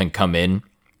think, can come in,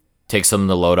 take some of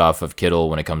the load off of Kittle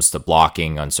when it comes to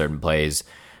blocking on certain plays.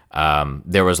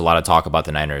 There was a lot of talk about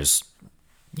the Niners,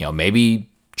 maybe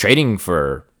trading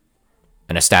for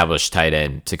an established tight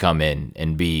end to come in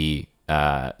and be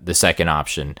the second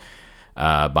option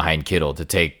behind Kittle to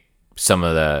take some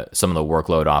of the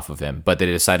workload off of him. But they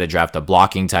decided to draft a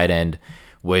blocking tight end,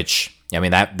 which,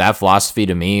 that philosophy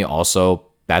to me also,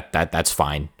 that's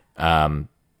fine.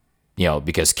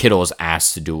 Because Kittle is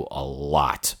asked to do a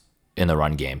lot in the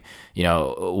run game.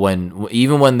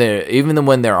 Even when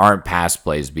there aren't pass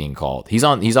plays being called, he's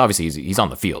on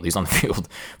the field. He's on the field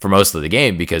for most of the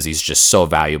game because he's just so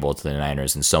valuable to the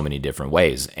Niners in so many different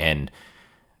ways. And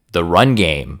the run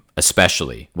game,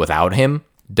 especially without him,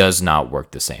 does not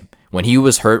work the same. When he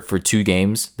was hurt for 2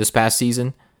 games this past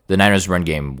season, the Niners' run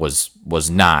game was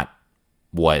not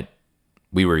what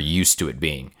we were used to it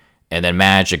being. And then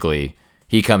magically,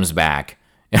 he comes back,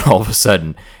 and all of a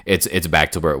sudden, it's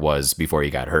back to where it was before he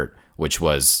got hurt, which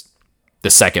was the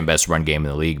second best run game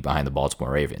in the league behind the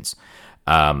Baltimore Ravens.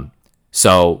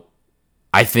 So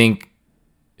I think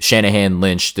Shanahan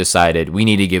Lynch decided we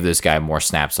need to give this guy more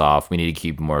snaps off. We need to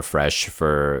keep him more fresh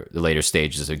for the later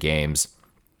stages of games.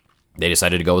 They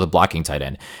decided to go with a blocking tight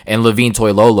end. And Levine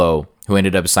Toilolo who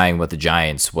ended up signing with the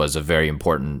Giants, was a very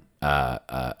important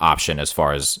option as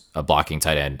far as a blocking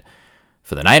tight end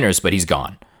for the Niners, but he's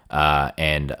gone.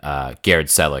 And Garrett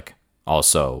Selleck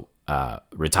also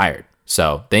retired.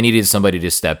 So they needed somebody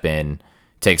to step in,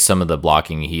 take some of the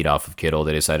blocking heat off of Kittle.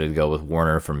 They decided to go with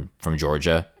Warner from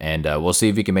Georgia, and we'll see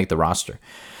if he can make the roster.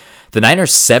 The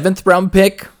Niners' 7th round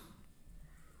pick,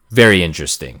 very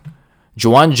interesting.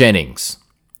 Juwan Jennings,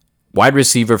 wide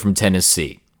receiver from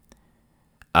Tennessee.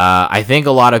 I think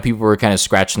a lot of people were kind of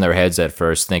scratching their heads at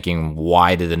first thinking,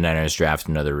 why did the Niners draft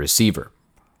another receiver?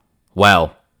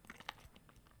 Well,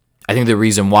 I think the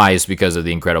reason why is because of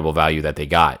the incredible value that they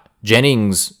got.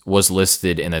 Jennings was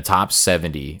listed in the top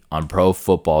 70 on Pro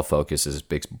Football Focus's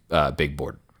big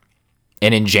board.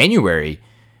 And in January,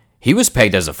 he was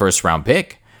pegged as a first-round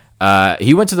pick.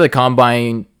 He went to the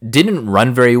combine, didn't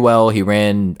run very well. He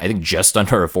ran, I think, just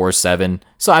under a 4.7.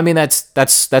 So, I mean, that's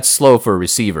slow for a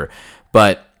receiver.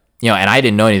 But, and I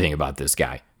didn't know anything about this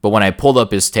guy. But when I pulled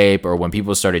up his tape, or when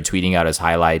people started tweeting out his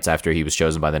highlights after he was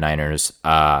chosen by the Niners,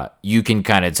 you can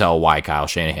kind of tell why Kyle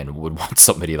Shanahan would want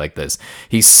somebody like this.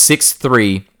 He's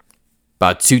 6'3",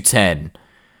 about 210.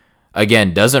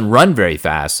 Again, doesn't run very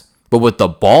fast, but with the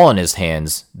ball in his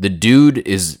hands, the dude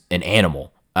is an animal.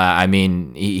 I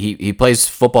mean, he plays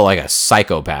football like a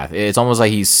psychopath. It's almost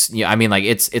like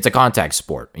it's a contact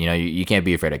sport. You can't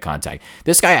be afraid of contact.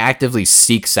 This guy actively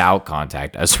seeks out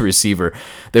contact as a receiver.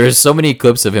 There's so many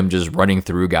clips of him just running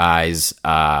through guys,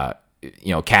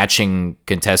 catching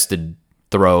contested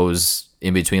throws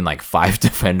in between like 5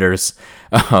 defenders,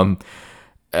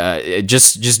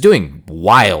 just doing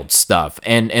wild stuff.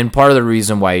 And part of the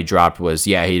reason why he dropped was,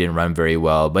 he didn't run very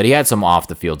well, but he had some off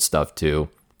the field stuff too.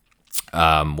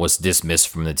 Was dismissed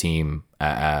from the team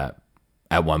at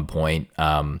one point.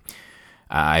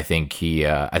 I think he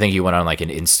went on like an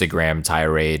Instagram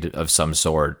tirade of some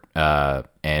sort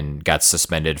and got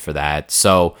suspended for that.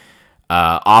 So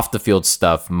off the field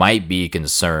stuff might be a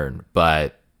concern,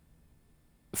 but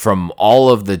from all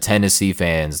of the Tennessee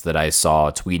fans that I saw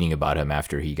tweeting about him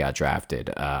after he got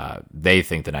drafted, they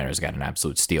think the Niners got an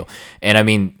absolute steal. And I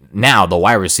mean, now the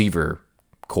wide receiver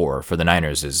core for the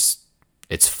Niners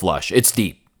it's flush. It's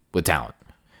deep with talent.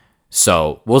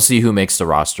 So we'll see who makes the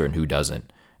roster and who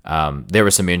doesn't. There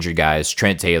were some injured guys,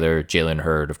 Trent Taylor, Jalen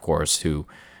Hurd, of course, who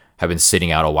have been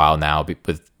sitting out a while now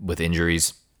with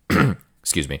injuries.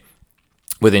 Excuse me.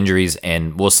 With injuries,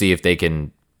 and we'll see if they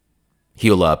can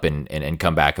heal up and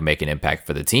come back and make an impact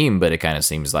for the team. But it kind of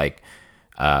seems like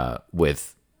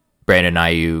with Brandon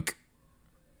Ayuk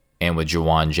and with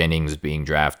Juwan Jennings being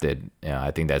drafted,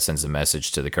 I think that sends a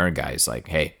message to the current guys like,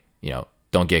 hey,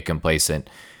 don't get complacent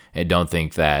and don't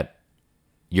think that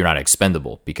you're not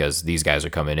expendable, because these guys are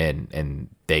coming in and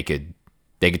they could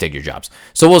take your jobs.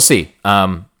 So we'll see.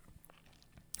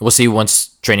 We'll see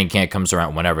once training camp comes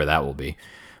around, whenever that will be.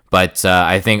 But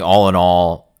I think all in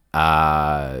all,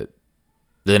 the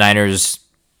Niners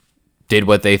did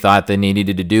what they thought they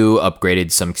needed to do,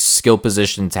 upgraded some skill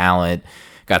position talent,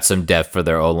 got some depth for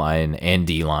their O-line and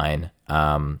D-line,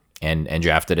 and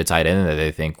drafted a tight end that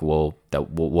they think will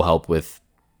help with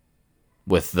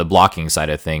the blocking side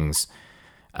of things,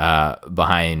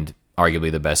 behind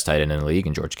arguably the best tight end in the league,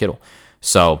 and George Kittle.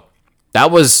 So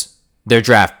that was their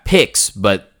draft picks,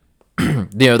 but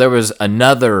there was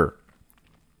another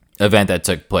event that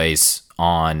took place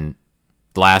on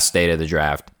the last day of the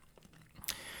draft,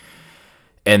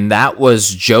 and that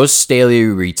was Joe Staley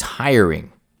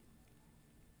retiring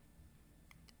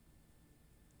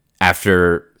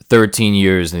after 13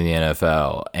 years in the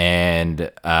NFL.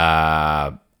 And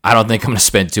I don't think I'm going to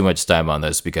spend too much time on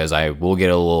this because I will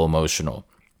get a little emotional.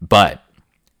 But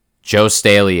Joe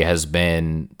Staley has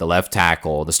been the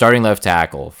starting left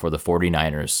tackle for the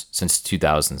 49ers since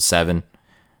 2007.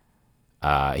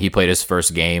 He played his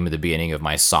first game at the beginning of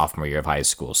my sophomore year of high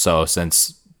school. So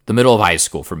since the middle of high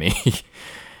school for me,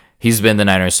 he's been the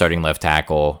Niners starting left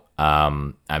tackle.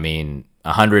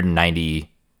 190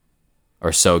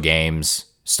 or so games,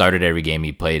 started every game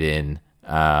he played in.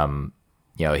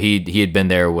 He had been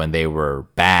there when they were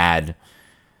bad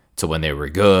to when they were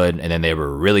good, and then they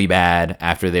were really bad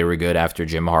after they were good after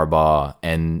Jim Harbaugh,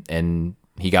 and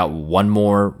he got one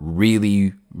more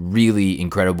really, really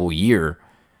incredible year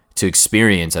to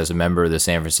experience as a member of the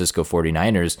San Francisco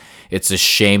 49ers. It's a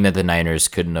shame that the Niners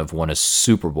couldn't have won a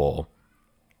Super Bowl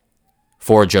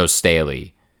for Joe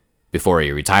Staley before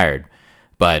he retired.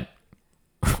 But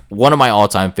one of my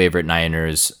all-time favorite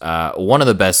Niners, one of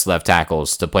the best left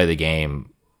tackles to play the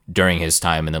game during his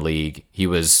time in the league. He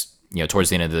was, towards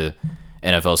the end of the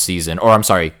NFL season, or I'm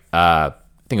sorry, I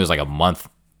think it was like a month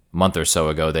or so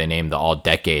ago, they named the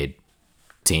all-decade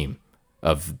team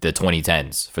of the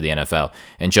 2010s for the NFL.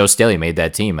 And Joe Staley made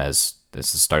that team as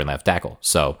this is starting left tackle.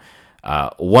 So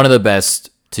one of the best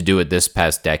to do it this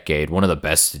past decade, one of the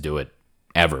best to do it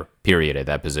ever, period, at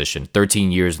that position.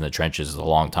 13 years in the trenches is a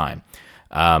long time.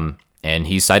 And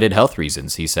he cited health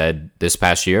reasons. He said this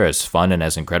past year, as fun and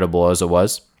as incredible as it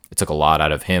was, it took a lot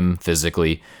out of him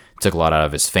physically, it took a lot out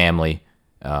of his family,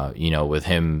 with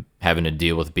him having to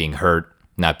deal with being hurt,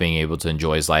 not being able to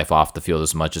enjoy his life off the field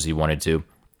as much as he wanted to.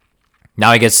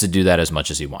 Now he gets to do that as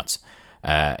much as he wants.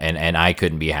 And I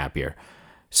couldn't be happier.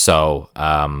 So,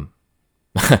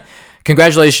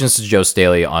 congratulations to Joe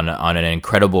Staley on an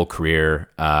incredible career.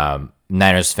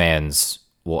 Niners fans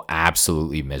will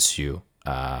absolutely miss you.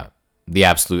 The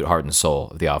absolute heart and soul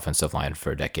of the offensive line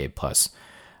for a decade plus.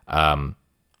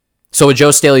 So with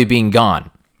Joe Staley being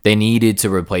gone, they needed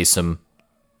to replace him.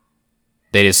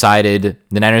 The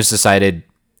Niners decided,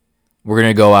 we're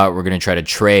going to go out, we're going to try to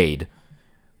trade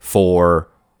for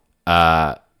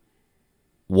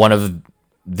one of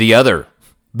the other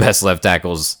best left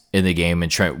tackles in the game,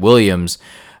 and Trent Williams.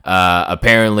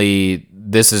 Apparently,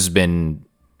 this has been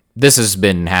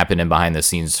happening behind the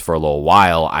scenes for a little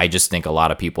while. I just think a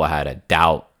lot of people had a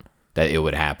doubt that it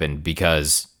would happen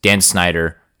because Dan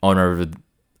Snyder, owner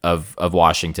of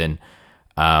Washington,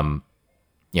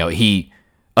 he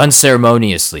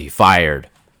unceremoniously fired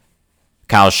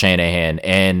Kyle Shanahan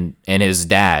and his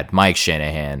dad, Mike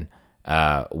Shanahan,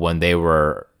 when they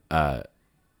were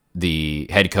the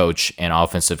head coach and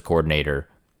offensive coordinator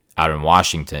out in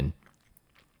Washington.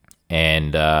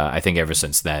 And I think ever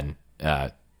since then,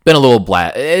 been a little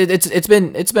it's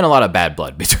been a lot of bad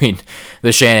blood between the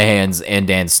Shanahans and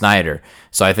Dan Snyder.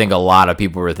 So I think a lot of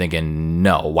people were thinking,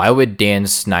 no, why would Dan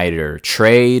Snyder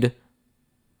trade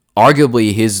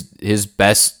arguably his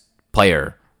best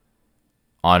player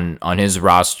on his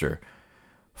roster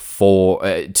for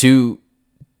to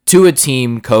a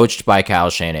team coached by Kyle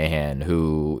Shanahan,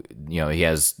 who he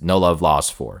has no love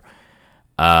lost for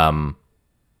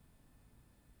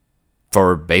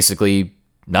basically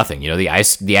nothing.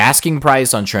 The asking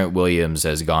price on Trent Williams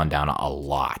has gone down a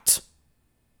lot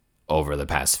over the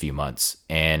past few months,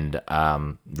 and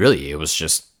really it was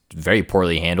just very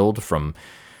poorly handled from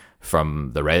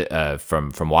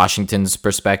Washington's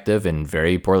perspective, and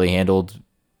very poorly handled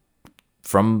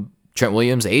from Trent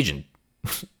Williams' agent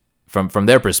from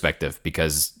their perspective,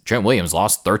 because Trent Williams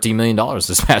lost $13 million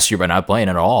this past year by not playing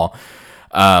at all.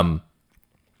 I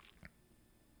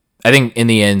think in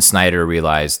the end, Snyder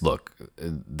realized, look,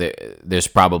 there's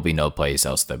probably no place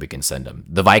else that we can send him.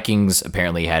 The Vikings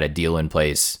apparently had a deal in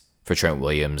place for Trent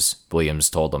Williams. Williams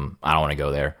told them, I don't want to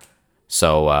go there.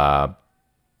 So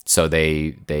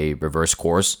they reversed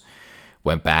course,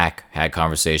 went back, had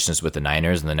conversations with the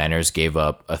Niners, and the Niners gave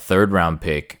up a third-round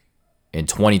pick in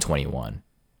 2021,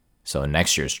 so in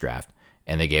next year's draft,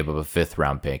 and they gave up a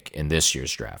fifth-round pick in this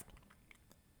year's draft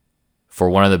for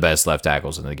one of the best left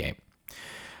tackles in the game.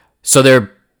 So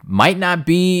there might not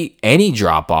be any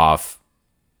drop-off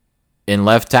in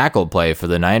left tackle play for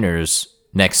the Niners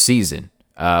next season.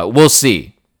 We'll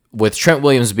see. With Trent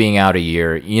Williams being out a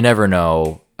year, you never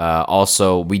know.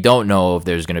 Also, we don't know if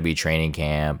there's going to be training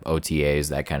camp, OTAs,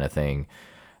 that kind of thing.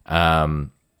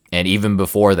 And even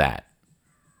before that,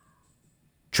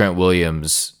 Trent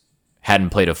Williams hadn't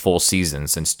played a full season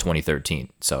since 2013.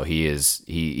 So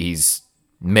he's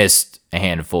missed a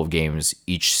handful of games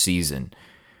each season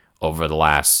over the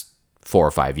last 4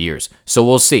 or 5 years. So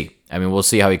we'll see. I mean, we'll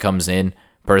see how he comes in.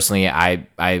 Personally, I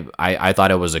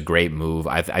thought it was a great move.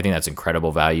 I think that's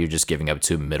incredible value, just giving up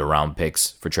 2 middle-round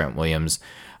picks for Trent Williams.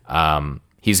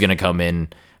 He's going to come in.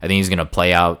 I think he's going to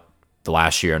play out the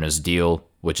last year on his deal,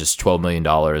 which is $12 million.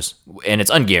 And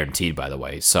it's unguaranteed, by the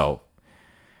way. So,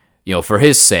 for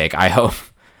his sake, I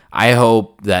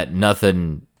hope that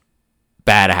nothing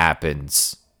bad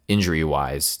happens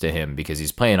injury-wise to him, because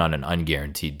he's playing on an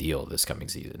unguaranteed deal this coming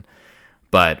season.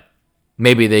 But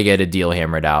maybe they get a deal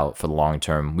hammered out for the long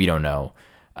term. We don't know.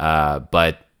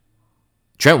 But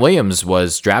Trent Williams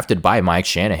was drafted by Mike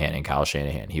Shanahan and Kyle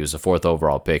Shanahan. He was the 4th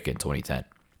overall pick in 2010.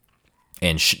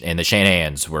 And the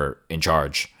Shanahans were in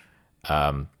charge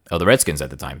of the Redskins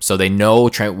at the time. So they know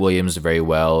Trent Williams very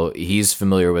well. He's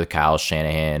familiar with Kyle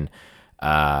Shanahan.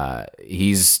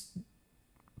 He's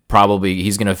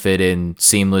going to fit in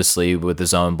seamlessly with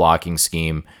his own blocking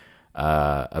scheme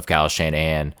of Kyle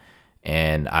Shanahan.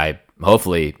 And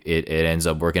hopefully it ends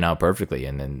up working out perfectly,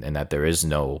 and that there is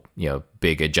no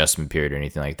big adjustment period or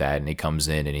anything like that, and he comes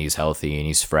in and he's healthy and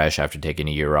he's fresh after taking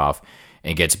a year off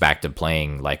and gets back to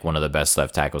playing like one of the best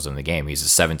left tackles in the game. He's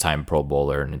a 7-time Pro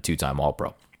Bowler and a 2-time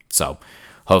All-Pro. So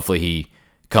hopefully he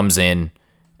comes in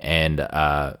and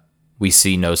we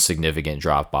see no significant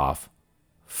drop off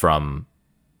from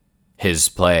his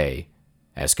play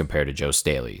as compared to Joe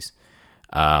Staley's.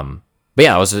 But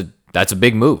yeah, that's a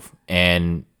big move,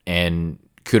 and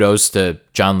kudos to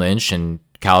John Lynch and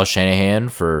Kyle Shanahan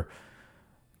for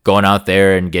going out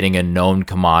there and getting a known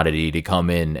commodity to come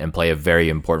in and play a very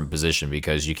important position,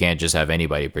 because you can't just have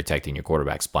anybody protecting your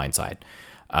quarterback's blind side.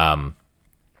 Yeah,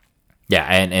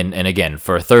 and again,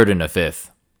 for a third and a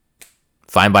fifth,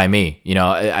 fine by me.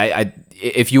 I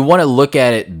if you want to look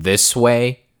at it this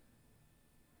way,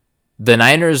 the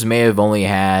Niners may have only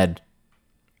had,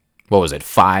 what was it,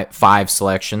 five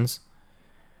selections,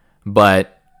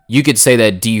 but you could say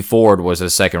that D Ford was a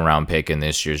second round pick in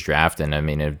this year's draft. And I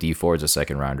mean, if D Ford's a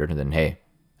second rounder, then hey,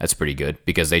 that's pretty good,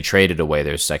 because they traded away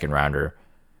their second rounder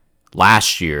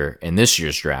last year in this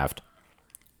year's draft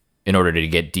in order to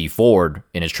get D Ford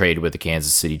in his trade with the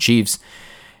Kansas City Chiefs.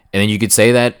 And then you could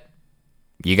say that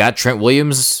you got Trent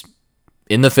Williams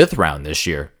in the 5th round this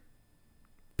year,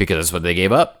 because that's what they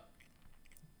gave up.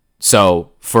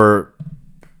 So for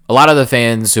a lot of the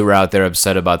fans who were out there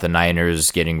upset about the Niners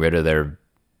getting rid of their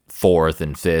 4th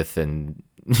and 5th and,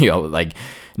 like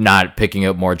not picking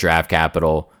up more draft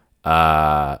capital,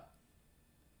 I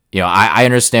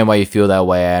understand why you feel that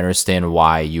way. I understand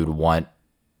why you'd want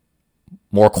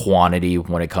more quantity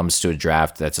when it comes to a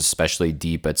draft that's especially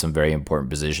deep at some very important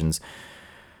positions.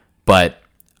 But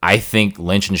I think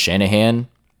Lynch and Shanahan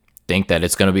think that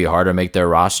it's going to be hard to make their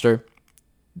roster.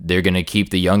 They're going to keep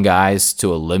the young guys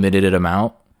to a limited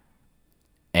amount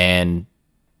and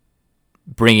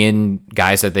bring in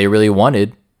guys that they really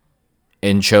wanted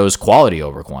and chose quality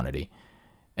over quantity.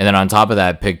 And then on top of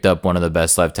that, picked up one of the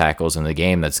best left tackles in the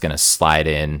game that's going to slide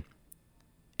in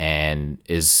and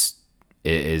is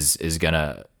going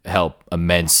to help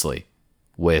immensely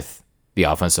with the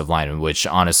offensive line, which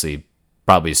honestly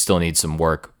probably still needs some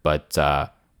work, but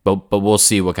we'll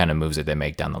see what kind of moves that they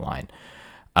make down the line.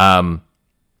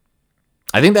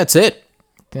 I think that's it.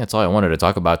 I think that's all I wanted to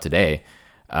talk about today.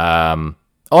 Oh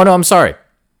no, I'm sorry.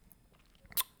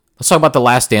 Let's talk about The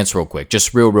Last Dance real quick,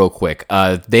 just real quick.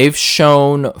 They've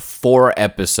shown 4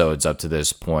 episodes up to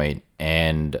this point,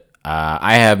 and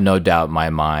I have no doubt in my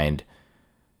mind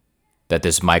that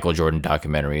this Michael Jordan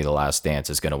documentary, The Last Dance,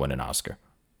 is going to win an Oscar.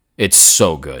 It's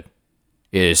so good.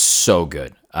 It is so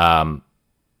good.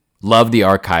 Love the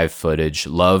archive footage.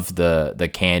 Love the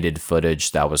candid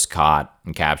footage that was caught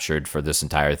and captured for this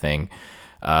entire thing.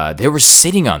 They were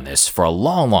sitting on this for a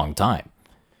long time.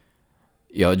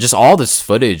 Just all this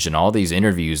footage and all these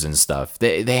interviews and stuff.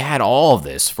 They had all of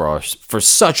this for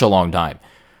such a long time.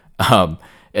 And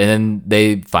then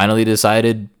they finally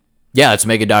decided, yeah, let's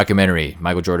make a documentary.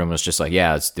 Michael Jordan was just like,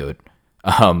 yeah, let's do it.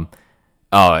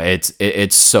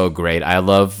 It's so great. I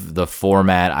love the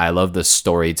format. I love the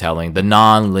storytelling, the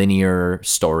non-linear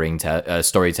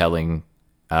storytelling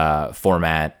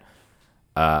format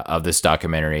of this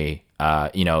documentary.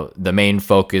 The main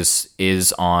focus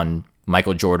is on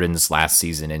Michael Jordan's last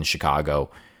season in Chicago,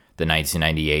 the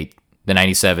 97-98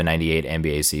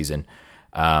 NBA season.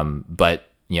 But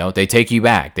they take you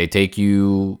back. They take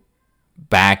you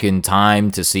back in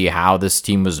time to see how this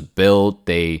team was built.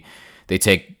 They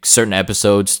take certain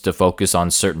episodes to focus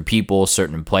on certain people,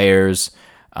 certain players,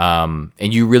 and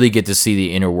you really get to see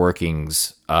the inner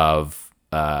workings of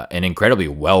an incredibly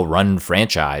well-run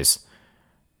franchise,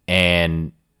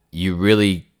 and you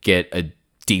really get a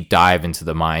deep dive into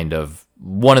the mind of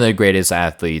one of the greatest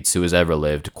athletes who has ever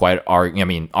lived.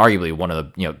 Arguably one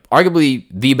of the, arguably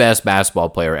the best basketball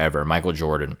player ever, Michael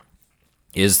Jordan,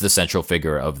 is the central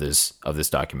figure of this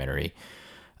documentary.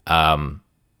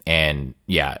 And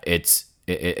yeah, it's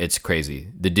crazy.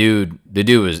 The dude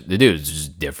is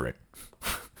just different.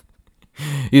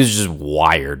 He's just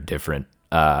wired different.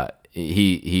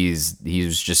 He's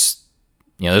just,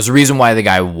 there's a reason why the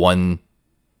guy won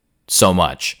so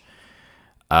much.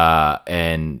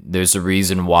 And there's a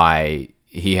reason why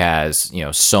he has,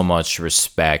 so much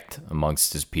respect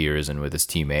amongst his peers and with his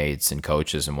teammates and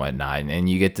coaches and whatnot. And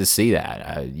you get to see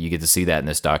that. You get to see that in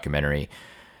this documentary.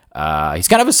 He's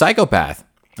kind of a psychopath.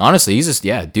 Honestly, dude's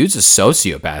a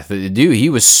sociopath. Dude, he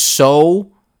was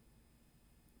so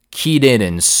keyed in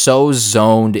and so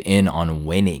zoned in on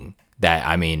winning that,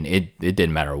 it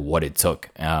didn't matter what it took.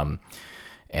 And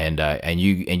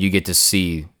you get to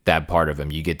see that part of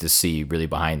him. You get to see really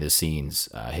behind the scenes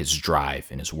his drive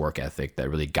and his work ethic that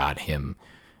really got him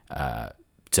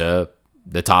to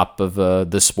the top of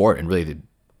the sport and really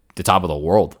the top of the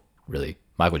world. Really,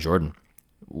 Michael Jordan,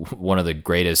 one of the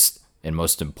greatest and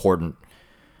most important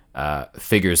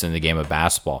figures in the game of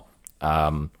basketball.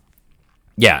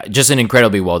 Just an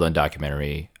incredibly well done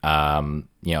documentary.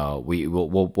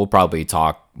 We'll probably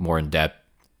talk more in depth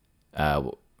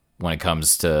when it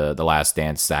comes to The Last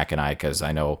Dance, Zach and I, because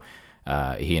I know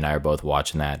he and I are both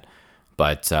watching that.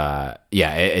 But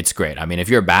yeah, it's great. I mean, if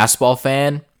you're a basketball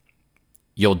fan,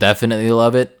 you'll definitely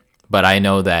love it. But I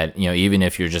know that, even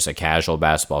if you're just a casual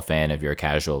basketball fan, if you're a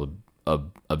casual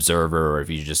observer, or if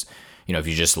you just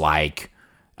like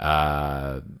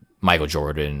Michael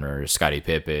Jordan or Scottie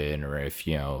Pippen, or if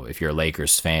you're a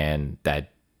Lakers fan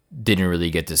that didn't really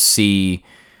get to see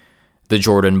the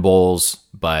Jordan Bulls,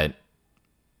 but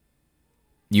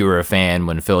you were a fan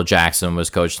when Phil Jackson was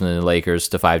coaching the Lakers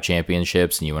to 5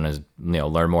 championships, and you want to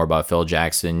learn more about Phil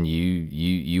Jackson,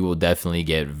 you will definitely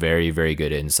get very, very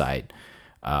good insight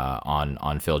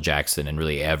on Phil Jackson and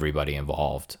really everybody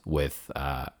involved with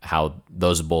how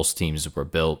those Bulls teams were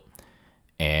built,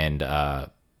 and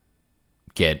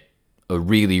get a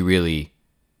really, really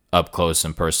up close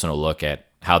and personal look at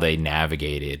how they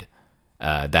navigated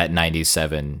that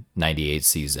 97-98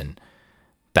 season.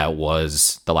 That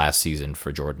was the last season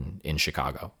for Jordan in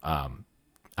Chicago. 10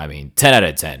 out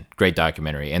of 10. Great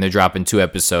documentary. And they're dropping 2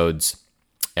 episodes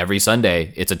every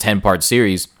Sunday. It's a 10-part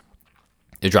series.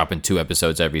 They're dropping 2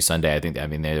 episodes every Sunday.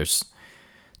 There's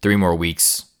 3 more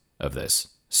weeks of this.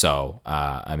 So,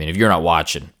 if you're not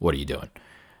watching, what are you doing?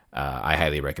 I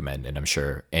highly recommend, and I'm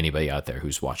sure anybody out there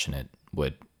who's watching it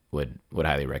would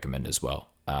highly recommend as well.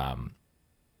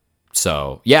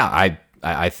 So yeah,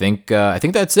 I think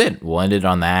that's it. We'll end it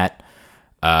on that.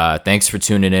 Thanks for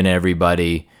tuning in,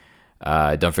 everybody.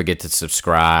 Don't forget to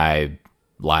subscribe,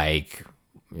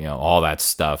 all that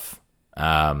stuff.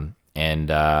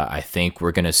 And I think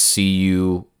we're gonna see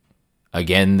you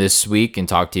again this week and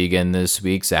talk to you again this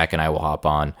week. Zach and I will hop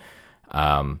on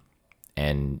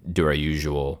and do our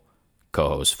usual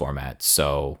co-host format.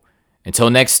 So until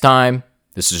next time,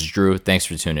 this is Jrue. Thanks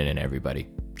for tuning in, everybody.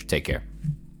 Take care.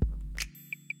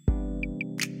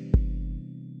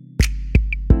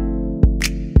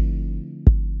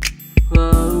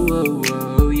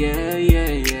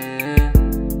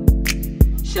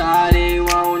 Shawty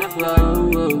wanna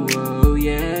flow,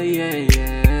 yeah, yeah,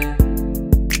 yeah.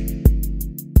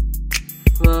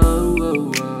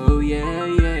 Whoa, yeah,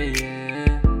 yeah,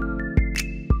 yeah.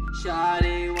 Shawty